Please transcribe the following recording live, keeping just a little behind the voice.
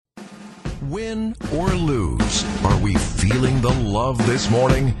Win or lose, are we feeling the love this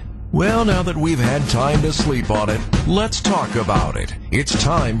morning? Well, now that we've had time to sleep on it, let's talk about it. It's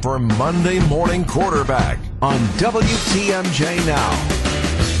time for Monday Morning Quarterback on WTMJ Now.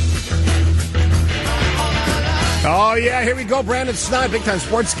 Oh, yeah, here we go. Brandon Sneide, big-time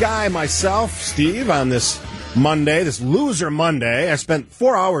sports guy, myself, Steve, on this Monday, this loser Monday. I spent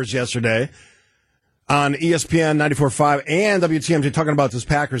 4 hours yesterday on ESPN 94.5 and WTMJ talking about this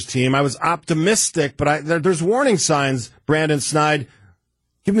Packers team. I was optimistic, but there's warning signs, Brandon Sneide.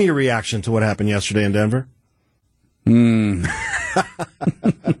 Give me your reaction to what happened yesterday in Denver. I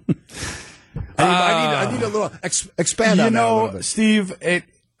need a little expand on that a little bit. Steve,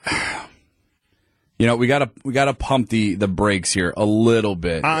 we gotta pump the brakes here a little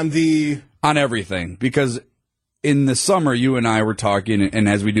bit on everything, because in the summer you and I were talking, and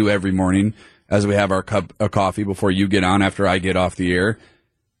as we do every morning, as we have our cup of coffee before you get on, after I get off the air,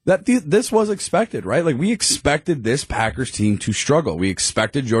 that this was expected, right? Like, we expected this Packers team to struggle. We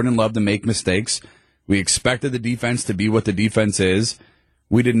expected Jordan Love to make mistakes. We expected the defense to be what the defense is.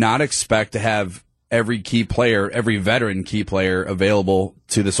 We did not expect to have every key player, every veteran key player available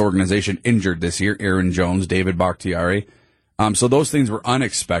to this organization injured this year. Aaron Jones, David Bakhtiari. So those things were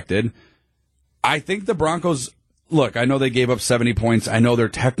unexpected. I think the Broncos, look, I know they gave up 70 points. I know they're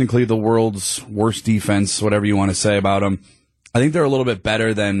technically the world's worst defense, whatever you want to say about them. I think they're a little bit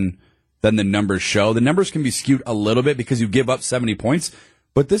better than the numbers show. The numbers can be skewed a little bit because you give up 70 points,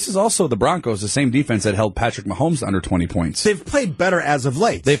 but this is also the Broncos, the same defense that held Patrick Mahomes to under 20 points. They've played better as of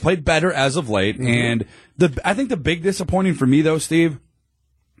late. And I think the big disappointing for me, though, Steve,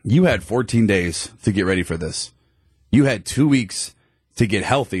 you had 14 days to get ready for this. You had 2 weeks to get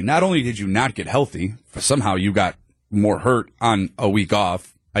healthy. Not only did you not get healthy, somehow you got more hurt on a week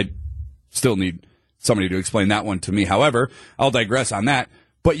off. I still need somebody to explain that one to me. However, I'll digress on that.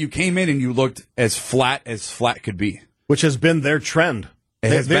 But you came in and you looked as flat could be. Which has been their trend.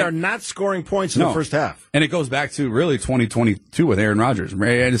 They are not scoring points in the first half. And it goes back to really 2022 with Aaron Rodgers. And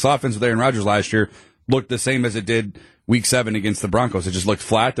this offense with Aaron Rodgers last year looked the same as it did Week 7 against the Broncos. It just looked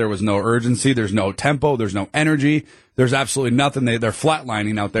flat. There was no urgency. There's no tempo. There's no energy. There's absolutely nothing. They're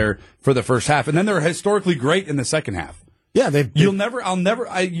flatlining out there for the first half. And then they're historically great in the second half. Yeah, I don't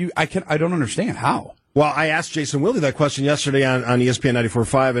understand how. Well, I asked Jason Wilde that question yesterday on ESPN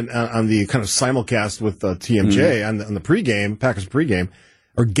 94.5 and on the kind of simulcast with TMJ on the pregame, Packers pregame,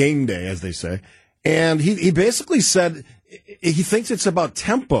 or game day, as they say. And he basically said he thinks it's about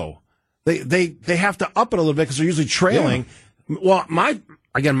tempo. They have to up it a little bit because they're usually trailing. Yeah. Well, my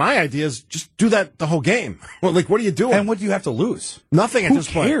idea is just do that the whole game. Well, like, what are you doing? And what do you have to lose? Nothing at this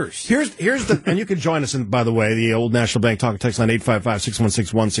point. Who cares? Here's the, and you can join us, by the way, the Old National Bank talk text line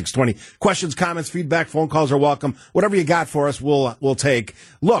 855-616-1620. Questions, comments, feedback, phone calls are welcome. Whatever you got for us, we'll take.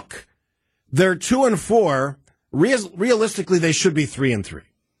 Look, they're 2-4. Realistically, they should be 3-3.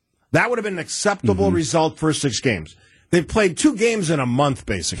 That would have been an acceptable result first 6 games. They've played 2 games in a month,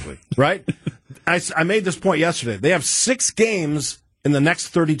 basically, right? I made this point yesterday. They have 6 games in the next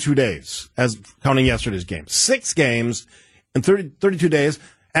 32 days, as counting yesterday's game. 6 games in 32 days.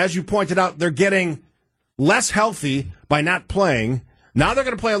 As you pointed out, they're getting less healthy by not playing. Now they're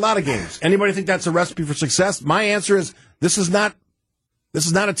going to play a lot of games. Anybody think that's a recipe for success? My answer is this is not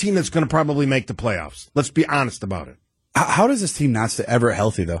a team that's going to probably make the playoffs. Let's be honest about it. How does this team not stay ever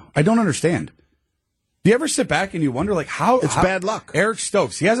healthy, though? I don't understand. Do you ever sit back and you wonder, like, how... It's bad luck. Eric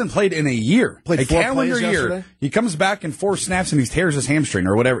Stokes, he hasn't played in a year. Played 4 calendar year. Yesterday? He comes back in 4 snaps and he tears his hamstring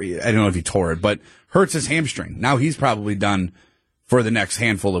or whatever. I don't know if he tore it, but hurts his hamstring. Now he's probably done for the next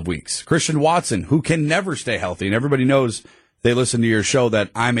handful of weeks. Christian Watson, who can never stay healthy, and everybody knows, they listen to your show,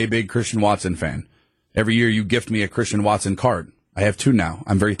 that I'm a big Christian Watson fan. Every year you gift me a Christian Watson card. I have 2 now.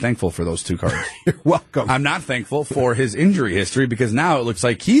 I'm very thankful for those 2 cards. You're welcome. I'm not thankful for his injury history, because now it looks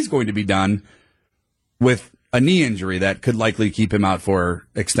like he's going to be done with a knee injury that could likely keep him out for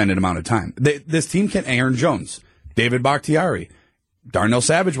extended amount of time. This team can. Aaron Jones, David Bakhtiari, Darnell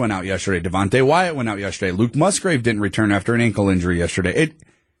Savage went out yesterday. Devontae Wyatt went out yesterday. Luke Musgrave didn't return after an ankle injury yesterday.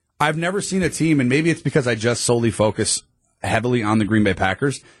 I've never seen a team, and maybe it's because I just solely focus heavily on the Green Bay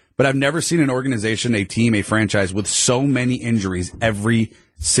Packers, but I've never seen an organization, a team, a franchise with so many injuries every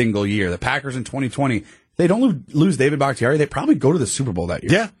single year. The Packers in 2020, they don't lose David Bakhtiari, they probably go to the Super Bowl that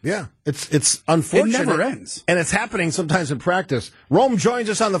year. Yeah. It's unfortunate. It never ends. And it's happening sometimes in practice. Rome joins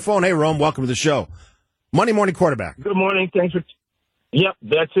us on the phone. Hey, Rome, welcome to the show. Monday Morning Quarterback. Good morning. Thanks for... Yep,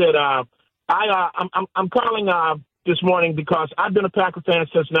 that's it. I'm calling this morning because I've been a Packer fan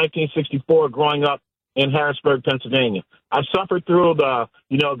since 1964, growing up in Harrisburg, Pennsylvania. I suffered through the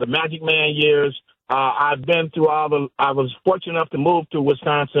Magic Man years, I've been through I was fortunate enough to move to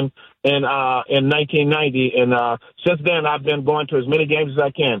Wisconsin in 1990, and since then I've been going to as many games as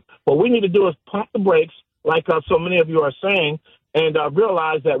I can. What we need to do is pump the brakes, like so many of you are saying, and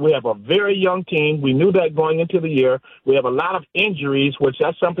realize that we have a very young team. We knew that going into the year. We have a lot of injuries, which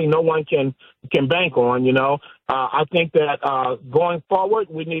that's something no one can bank on, you know. I think that going forward,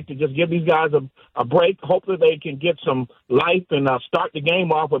 we need to just give these guys a break. Hopefully they can get some life and start the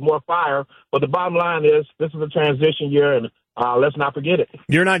game off with more fire. But the bottom line is this is a transition year, and let's not forget it.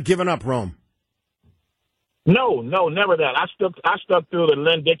 You're not giving up, Rome. No, never that. I stuck through the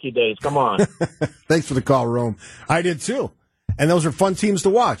Lynn Dickey days. Come on. Thanks for the call, Rome. I did too. And those are fun teams to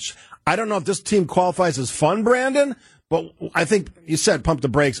watch. I don't know if this team qualifies as fun, Brandon, but I think you said pump the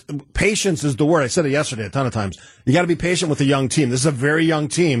brakes. Patience is the word. I said it yesterday a ton of times. You got to be patient with a young team. This is a very young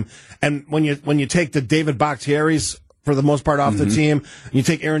team. And when you take the David Bakhtiaris, for the most part, off the team, and you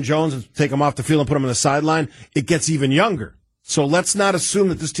take Aaron Jones and take him off the field and put him on the sideline, it gets even younger. So let's not assume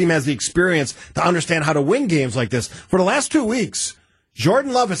that this team has the experience to understand how to win games like this. For the last 2 weeks,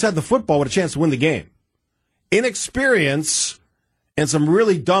 Jordan Love has had the football with a chance to win the game. Inexperience and some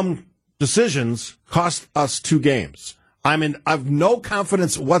really dumb decisions cost us 2 games. I've no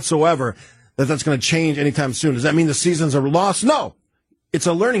confidence whatsoever that that's going to change anytime soon. Does that mean the seasons are lost? No. It's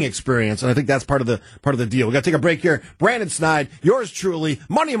a learning experience, and I think that's part of the deal. We got to take a break here. Brandon Snide, yours truly,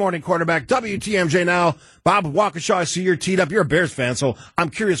 Monday Morning Quarterback, WTMJ now. Bob Waukesha, I see you're teed up. You're a Bears fan, so I'm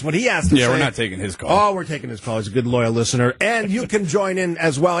curious what he has to say. Yeah, we're not taking his call. Oh, we're taking his call. He's a good, loyal listener. And you can join in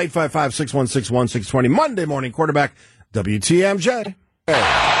as well, 855-616-1620. Monday Morning Quarterback, WTMJ.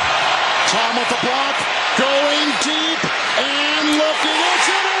 Tom with the block, going deep, and looking, it's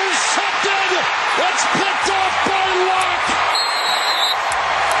intercepted! It's picked off by Locke!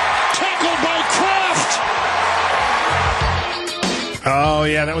 Tackled by Kraft! Oh,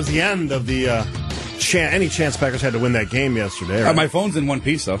 yeah, that was the end of the any chance Packers had to win that game yesterday. Right? My phone's in one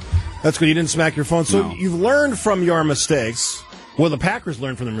piece, though. That's good. You didn't smack your phone. So No. You've learned from your mistakes. Well, the Packers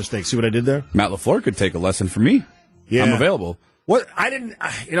learned from their mistakes. See what I did there? Matt LaFleur could take a lesson from me. Yeah. I'm available. What I didn't,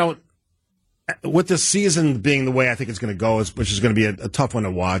 with this season being the way I think it's going to go, which is going to be a tough one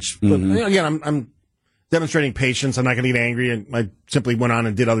to watch. But again, I'm demonstrating patience. I'm not going to get angry. And I simply went on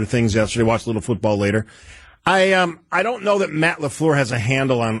and did other things yesterday. Watched a little football later. I don't know that Matt LaFleur has a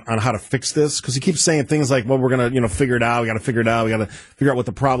handle on how to fix this because he keeps saying things like, "Well, we're going to figure it out. We got to figure it out. We got to figure out what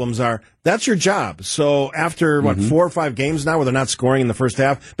the problems are." That's your job. So after 4 or 5 games now where they're not scoring in the first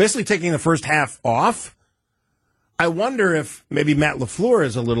half, basically taking the first half off. I wonder if maybe Matt LaFleur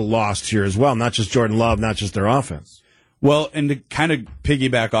is a little lost here as well, not just Jordan Love, not just their offense. Well, and to kind of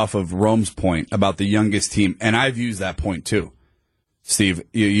piggyback off of Rome's point about the youngest team, and I've used that point too, Steve,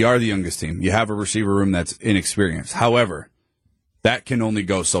 you are the youngest team. You have a receiver room that's inexperienced. However, that can only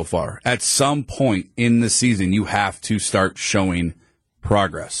go so far. At some point in the season, you have to start showing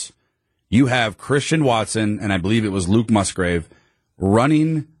progress. You have Christian Watson, and I believe it was Luke Musgrave,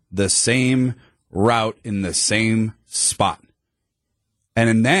 running the same route in the same spot.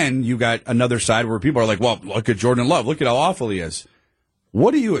 And then you got another side where people are like, well, look at Jordan Love. Look at how awful he is.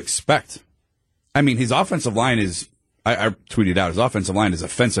 What do you expect? I mean, his offensive line is, I tweeted out, his offensive line is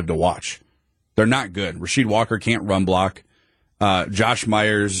offensive to watch. They're not good. Rasheed Walker can't run block. Josh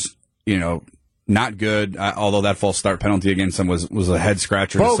Myers, not good, although that false start penalty against him was a head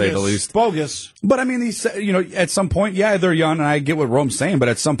scratcher, to say the least. Bogus. But, I mean, at some point, yeah, they're young, and I get what Rome's saying, but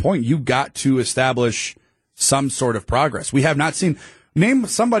at some point, you got to establish some sort of progress. We have not seen – name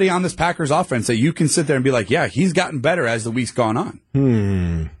somebody on this Packers offense that you can sit there and be like, yeah, he's gotten better as the week's gone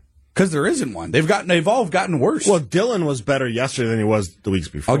on. Because there isn't one. They've all gotten worse. Well, Dillon was better yesterday than he was the weeks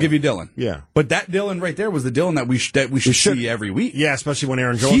before. I'll give you Dillon. Yeah. But that Dillon right there was the Dillon that we should see every week. Yeah, especially when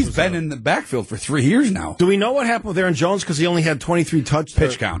Aaron Jones He's been in the backfield for 3 years now. Do we know what happened with Aaron Jones? Because he only had 23 touches.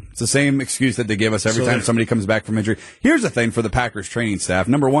 Pitch count. It's the same excuse that they give us every time somebody comes back from injury. Here's the thing for the Packers training staff.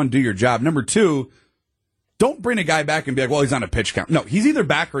 Number 1, do your job. Number 2, don't bring a guy back and be like, well, he's on a pitch count. No, he's either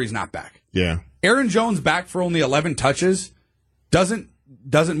back or he's not back. Yeah. Aaron Jones back for only 11 touches doesn't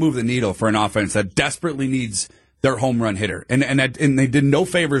move the needle for an offense that desperately needs their home run hitter. And they did no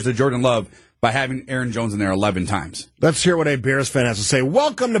favors to Jordan Love by having Aaron Jones in there 11 times. Let's hear what a Bears fan has to say.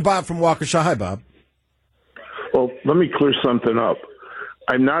 Welcome to Bob from Waukesha. Hi, Bob. Well, let me clear something up.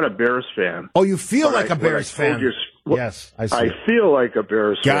 I'm not a Bears fan. Oh, you feel like a Bears fan. Yes, I see. I feel like a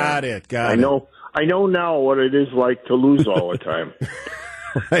Bears fan. Got it. I know now what it is like to lose all the time.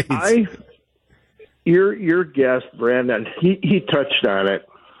 Right. Your guest, Brandon, he touched on it.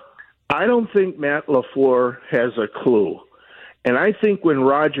 I don't think Matt LaFleur has a clue. And I think when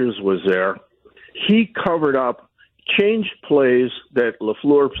Rodgers was there, he covered up, changed plays that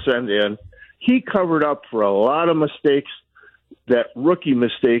LaFleur sent in. he covered up for a lot of rookie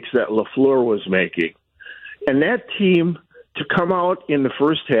mistakes that LaFleur was making. And that team, to come out in the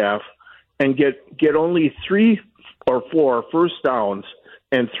first half and get only 3 or 4 first downs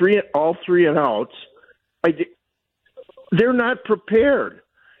and all 3 and outs, they're not prepared.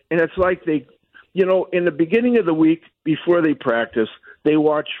 And it's like they, in the beginning of the week before they practice, they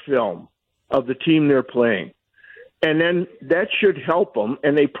watch film of the team they're playing. And then that should help them,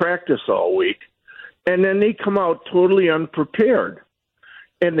 and they practice all week. And then they come out totally unprepared.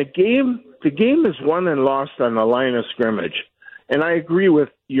 And the game is won and lost on the line of scrimmage. And I agree with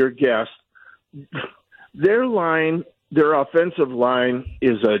your guest. Their offensive line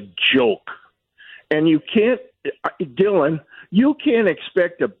is a joke. And you can't, Dylan, you can't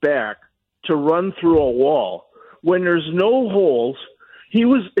expect a back to run through a wall when there's no holes.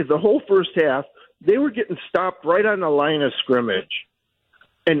 The whole first half, they were getting stopped right on the line of scrimmage.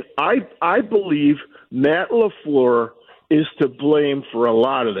 And I believe Matt LaFleur is to blame for a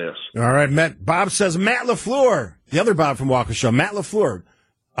lot of this. All right, Bob says Matt LaFleur, the other Bob from Walker Show, Matt LaFleur.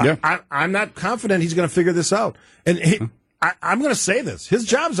 Yeah. I'm not confident he's going to figure this out. And I'm going to say this. His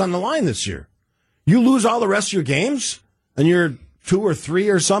job's on the line this year. You lose all the rest of your games, and you're 2 or 3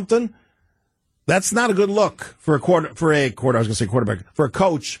 or something, that's not a good look for a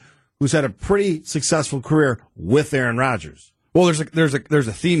coach who's had a pretty successful career with Aaron Rodgers. Well, there's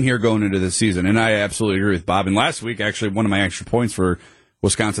a theme here going into this season, and I absolutely agree with Bob. And last week, actually, one of my extra points for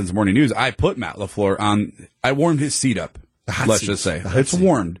Wisconsin's Morning News, I put Matt LaFleur on. I warmed his seat up. Let's just say it's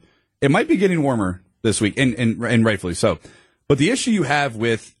warmed. It might be getting warmer this week, and rightfully so. But the issue you have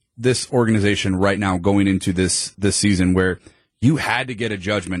with this organization right now going into this season, where you had to get a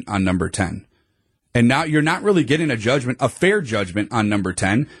judgment on number 10. And now you're not really getting a fair judgment on number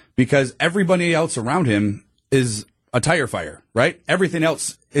 10 because everybody else around him is a tire fire, right? Everything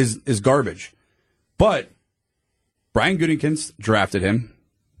else is garbage. But Brian Gutekunst drafted him.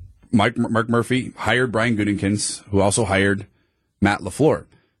 Mark Murphy hired Brian Gutekunst, who also hired Matt LaFleur.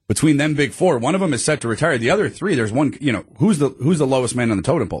 Between them big four, one of them is set to retire. The other 3, there's one, who's the lowest man on the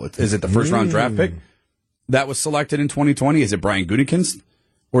totem pole? Is it the first round draft pick that was selected in 2020? Is it Brian Gutekunst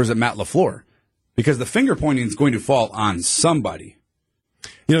or is it Matt LaFleur? Because the finger pointing is going to fall on somebody.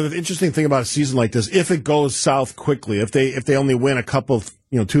 The interesting thing about a season like this, if it goes south quickly, if they only win a couple,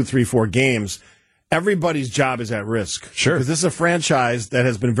 2, 3, 4 games, everybody's job is at risk. Sure. Because this is a franchise that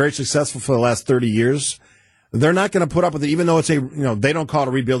has been very successful for the last 30 years. They're not going to put up with it, even though it's they don't call it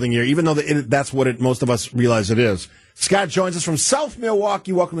a rebuilding year, even though that's what most of us realize it is. Scott joins us from South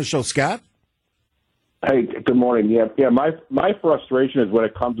Milwaukee. Welcome to the show, Scott. Hey, good morning. Yeah. My frustration is when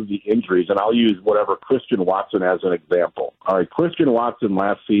it comes to the injuries, and I'll use Christian Watson as an example. All right, Christian Watson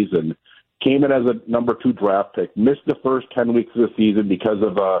last season came in as a number 2 draft pick, missed the first 10 weeks of the season because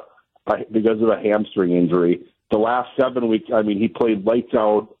of a hamstring injury. The last 7 weeks, he played lights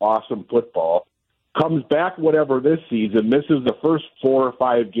out, awesome football. Comes back this season, misses the first 4 or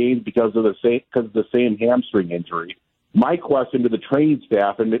 5 games because of the same hamstring injury. My question to the training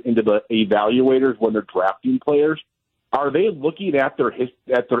staff and into the evaluators when they're drafting players, are they looking at their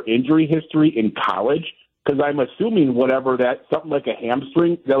injury history in college? Because I'm assuming something like a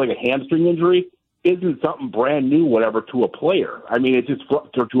hamstring injury isn't something brand new, to a player. It's just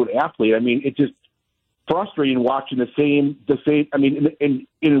to an athlete. It's just frustrating watching the same.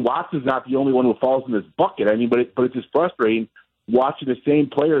 And Watson's not the only one who falls in this bucket. But it's just frustrating watching the same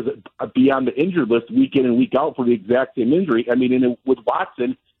players be on the injured list week in and week out for the exact same injury. With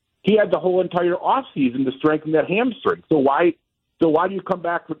Watson, he had the whole entire offseason to strengthen that hamstring. So why do you come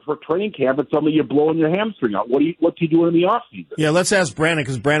back for training camp and suddenly you're blowing your hamstring out? What's he doing in the offseason? Yeah, let's ask Brandon,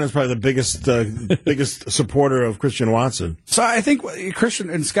 because Brandon's probably the biggest supporter of Christian Watson. So I think Christian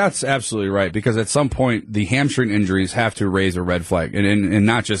and Scott's absolutely right, because at some point the hamstring injuries have to raise a red flag, and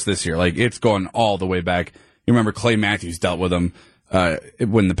not just this year. It's going all the way back. You remember Clay Matthews dealt with them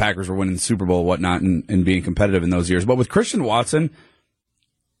when the Packers were winning the Super Bowl and whatnot and being competitive in those years. But with Christian Watson,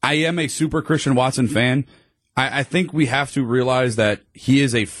 I am a super Christian Watson fan. I think we have to realize that he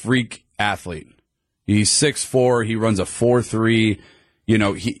is a freak athlete. He's 6'4", he runs a 4.3.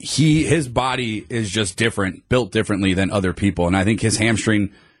 His body is just different, built differently than other people. And I think his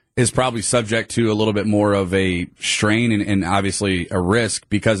hamstring is probably subject to a little bit more of a strain and obviously a risk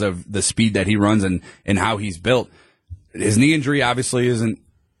because of the speed that he runs and how he's built. His knee injury obviously isn't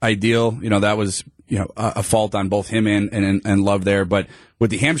ideal. That was, a fault on both him and Love there. But with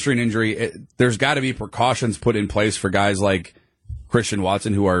the hamstring injury, there's got to be precautions put in place for guys like Christian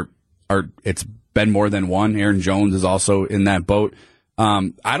Watson, who are it's been more than one. Aaron Jones is also in that boat.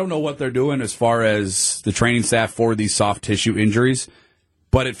 I don't know what they're doing as far as the training staff for these soft tissue injuries.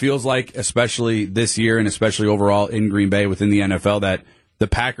 But it feels like, especially this year and especially overall in Green Bay within the NFL, that the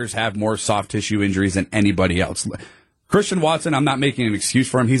Packers have more soft tissue injuries than anybody else. Christian Watson, I'm not making an excuse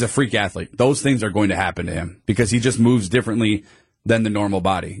for him. He's a freak athlete. Those things are going to happen to him because he just moves differently than the normal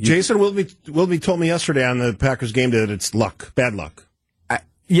body. Jason Wilby told me yesterday on the Packers game that it's luck, bad luck.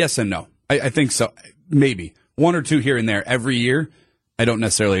 Yes and no. I think so. Maybe. One or two here and there every year. I don't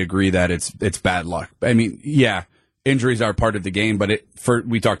necessarily agree that it's bad luck. I mean, yeah, injuries are part of the game, but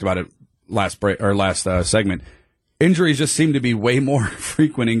we talked about it last segment. Injuries just seem to be way more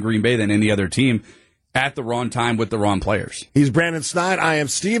frequent in Green Bay than any other team at the wrong time with the wrong players. He's Brandon Snide. I am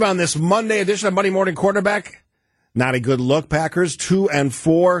Steve on this Monday edition of Monday Morning Quarterback. Not a good look, Packers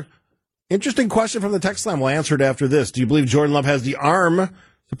 2-4. Interesting question from the text line. We'll answer it after this. Do you believe Jordan Love has the arm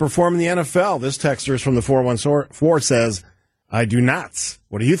to perform in the NFL? This texter is from the 414 says, I do not.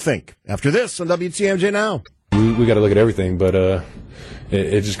 What do you think? After this on WTMJ Now. We got to look at everything, but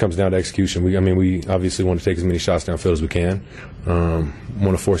it just comes down to execution. We obviously want to take as many shots downfield as we can.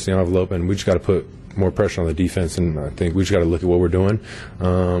 Want to force the envelope, and we just got to put more pressure on the defense. And I think we just got to look at what we're doing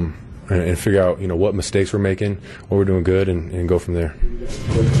and figure out what mistakes we're making, what we're doing good, and go from there.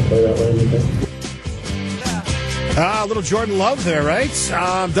 A little Jordan Love there, right?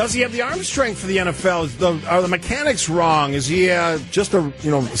 Does he have the arm strength for the NFL? Are the mechanics wrong? Is he just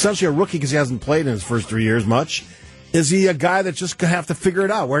essentially a rookie because he hasn't played in his first 3 years much? Is he a guy that just have to figure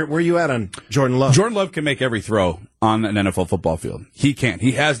it out? Where are you at on Jordan Love? Jordan Love can make every throw on an NFL football field. He can.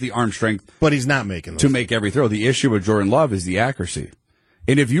 He has the arm strength. But he's not making those to make every throw. The issue with Jordan Love is the accuracy.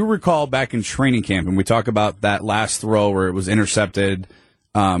 And if you recall back in training camp, and we talk about that last throw where it was intercepted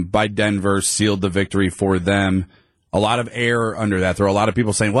by Denver, sealed the victory for them, a lot of air under that throw. A lot of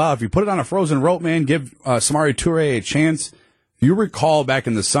people saying, well, if you put it on a frozen rope, man, give Samori Toure a chance. If you recall back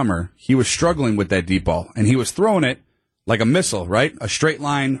in the summer, he was struggling with that deep ball, and he was throwing it like a missile, right? A straight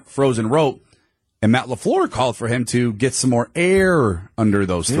line frozen rope. And Matt LaFleur called for him to get some more air under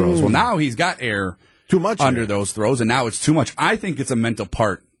those throws. Well, now he's got air too much under those throws, and now it's too much. I think it's a mental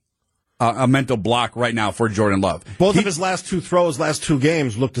part, a mental block right now for Jordan Love. Both of his last two throws, last two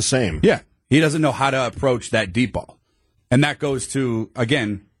games look the same. Yeah. He doesn't know how to approach that deep ball. And that goes to,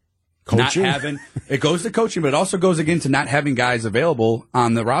 again, coaching. It goes to coaching, but it also goes again to not having guys available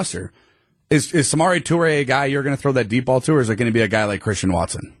on the roster. Is Samori Toure a guy you're going to throw that deep ball to, or is it going to be a guy like Christian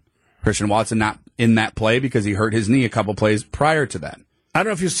Watson? Christian Watson not in that play because he hurt his knee a couple plays prior to that. I don't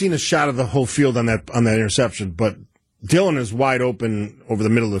know if you've seen a shot of the whole field on that interception, but Dillon is wide open over the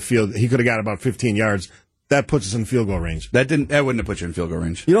middle of the field. He could have got about 15 yards. That puts us in field goal range. That wouldn't have put you in field goal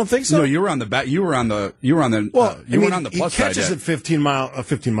range. You don't think so? No, you were on the back. You were on the. Weren't on the plus side. He catches it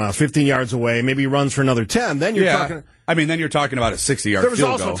 15 yards away. Maybe he runs for another 10. Then you're talking. I mean, then you're talking about a 60-yard. There was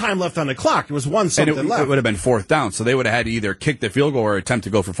field also goal. time left on the clock. It was something left. It would have been fourth down, so they would have had to either kick the field goal or attempt to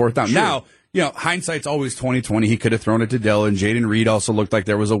go for fourth down. Sure. Now, hindsight's always 20/20. He could have thrown it to Dillon. Jaden Reed also looked like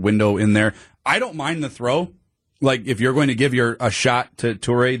there was a window in there. I don't mind the throw. Like if you're going to give a shot to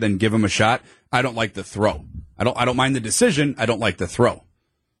Toure, then give him a shot. I don't like the throw. I don't mind the decision. I don't like the throw.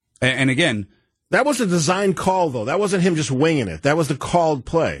 And again, that was a design call, though. That wasn't him just winging it. That was the called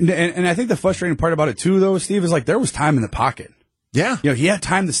play. And I think the frustrating part about it, too, though, Steve, is like there was time in the pocket. Yeah. He had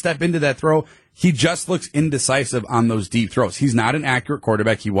time to step into that throw. He just looks indecisive on those deep throws. He's not an accurate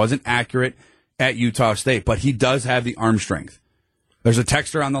quarterback. He wasn't accurate at Utah State, but he does have the arm strength. There's a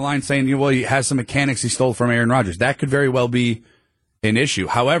texter on the line saying, he has some mechanics he stole from Aaron Rodgers. That could very well be an issue.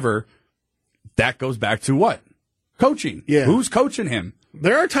 However, that goes back to what? Coaching. Yeah. Who's coaching him?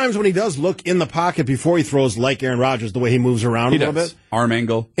 There are times when he does look in the pocket before he throws, like Aaron Rodgers, the way he moves around a little bit. Arm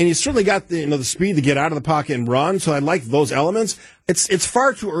angle. And he's certainly got the speed to get out of the pocket and run, so I like those elements. It's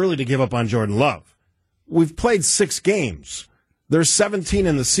far too early to give up on Jordan Love. We've played 6 games. There's 17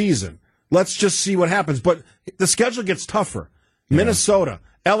 in the season. Let's just see what happens. But the schedule gets tougher. Yeah. Minnesota,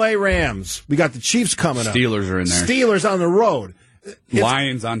 L.A. Rams. We got the Chiefs coming up. Steelers are in there. Steelers on the road.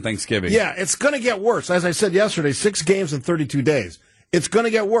 Lions on Thanksgiving. Yeah, it's going to get worse. As I said yesterday, 6 games in 32 days. It's going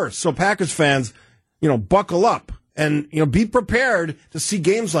to get worse. So Packers fans, buckle up and, be prepared to see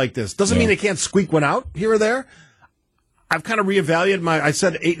games like this. Doesn't mean they can't squeak one out here or there. I've kind of reevaluated I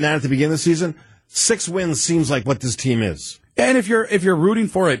said 8-9 at the beginning of the season. 6 wins seems like what this team is. And if you're rooting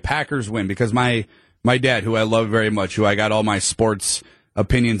for a Packers win, because my dad, who I love very much, who I got all my sports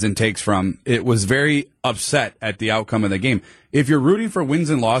opinions and takes from, it was very upset at the outcome of the game. If you're rooting for wins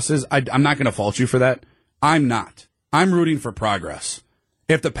and losses, I'm not going to fault you for that. I'm not. I'm rooting for progress.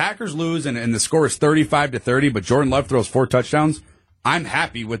 If the Packers lose and the score is 35-30, but Jordan Love throws 4 touchdowns, I'm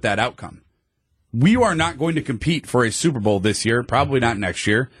happy with that outcome. We are not going to compete for a Super Bowl this year, probably not next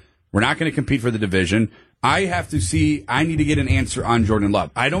year. We're not going to compete for the division. I need to get an answer on Jordan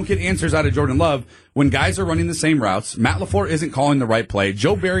Love. I don't get answers out of Jordan Love when guys are running the same routes. Matt LaFleur isn't calling the right play.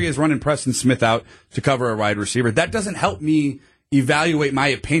 Joe Barry is running Preston Smith out to cover a wide receiver. That doesn't help me evaluate my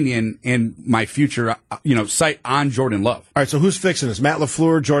opinion and my future, sight on Jordan Love. All right, so who's fixing this? Matt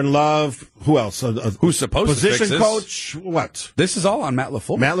LaFleur, Jordan Love, who else? Who's supposed to fix this? Position coach, what? This is all on Matt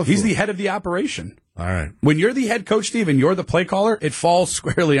LaFleur. Matt LaFleur. He's the head of the operation. All right. When you're the head coach, Steve, and you're the play caller, it falls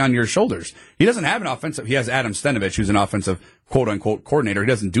squarely on your shoulders. He doesn't have an offensive. He has Adam Stenovich, who's an offensive quote-unquote coordinator. He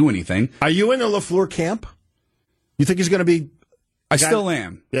doesn't do anything. Are you in the LaFleur camp? You think he's going to be... I still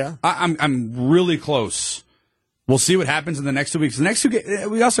am. Yeah? I'm really close. We'll see what happens in the next 2 weeks. The next 2 games,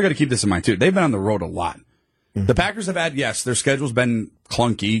 we also got to keep this in mind, too. They've been on the road a lot. Mm-hmm. The Packers have had, yes, their schedule's been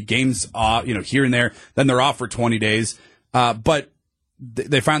clunky. Games, here and there. Then they're off for 20 days. But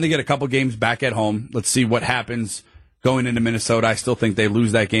they finally get a couple games back at home. Let's see what happens going into Minnesota. I still think they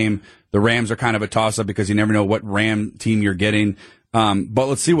lose that game. The Rams are kind of a toss-up because you never know what Ram team you're getting. But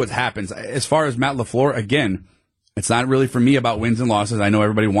let's see what happens. As far as Matt LaFleur, again, it's not really for me about wins and losses. I know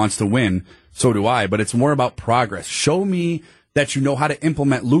everybody wants to win. So do I. But it's more about progress. Show me that you know how to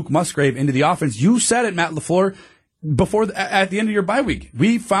implement Luke Musgrave into the offense. You said it, Matt LaFleur, at the end of your bye week.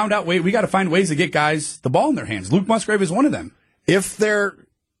 We found out we got to find ways to get guys the ball in their hands. Luke Musgrave is one of them. If their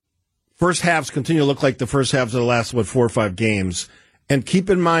first halves continue to look like the first halves of the last, 4 or 5 games, and keep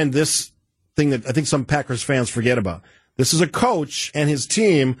in mind this thing that I think some Packers fans forget about. This is a coach and his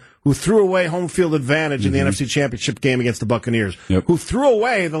team who threw away home field advantage in the NFC Championship game against the Buccaneers, who threw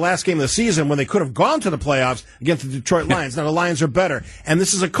away the last game of the season when they could have gone to the playoffs against the Detroit Lions. Now, the Lions are better. And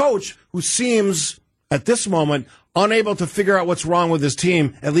this is a coach who seems, at this moment, unable to figure out what's wrong with his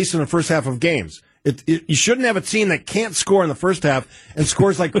team, at least in the first half of games. You shouldn't have a team that can't score in the first half and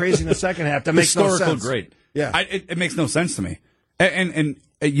scores like crazy in the second half. That makes no sense. Great. Yeah. It makes no sense to me. And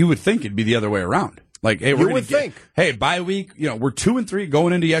you would think it'd be the other way around. Like, hey, hey, bye week, we're 2-3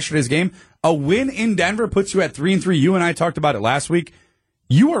 going into yesterday's game. A win in Denver puts you at 3-3. You and I talked about it last week.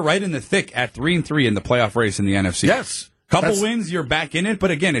 You are right in the thick at 3-3 in the playoff race in the NFC. Yes. Couple wins, you're back in it.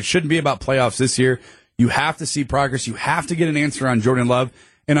 But again, it shouldn't be about playoffs this year. You have to see progress. You have to get an answer on Jordan Love.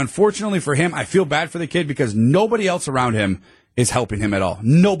 And unfortunately for him, I feel bad for the kid because nobody else around him is helping him at all.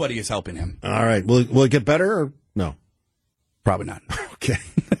 Nobody is helping him. All right. Will it get better or no? Probably not. Okay.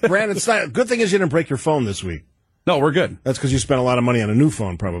 Brandon Stein, good thing is you didn't break your phone this week. No, we're good. That's because you spent a lot of money on a new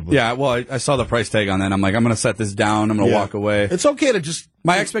phone, probably. Yeah, well, I saw the price tag on that. I'm like, I'm going to set this down. I'm going to walk away. It's okay to just...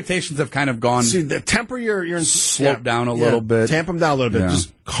 My expectations have kind of gone... See, temper your... Slope down a little bit. Tamp them down a little bit. Yeah.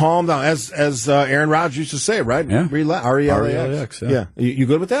 Just calm down. As Aaron Rodgers used to say, right? Yeah. RELAX. Yeah. You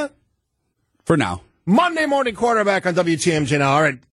good with that? For now. Monday morning quarterback on WTMJ now. All right.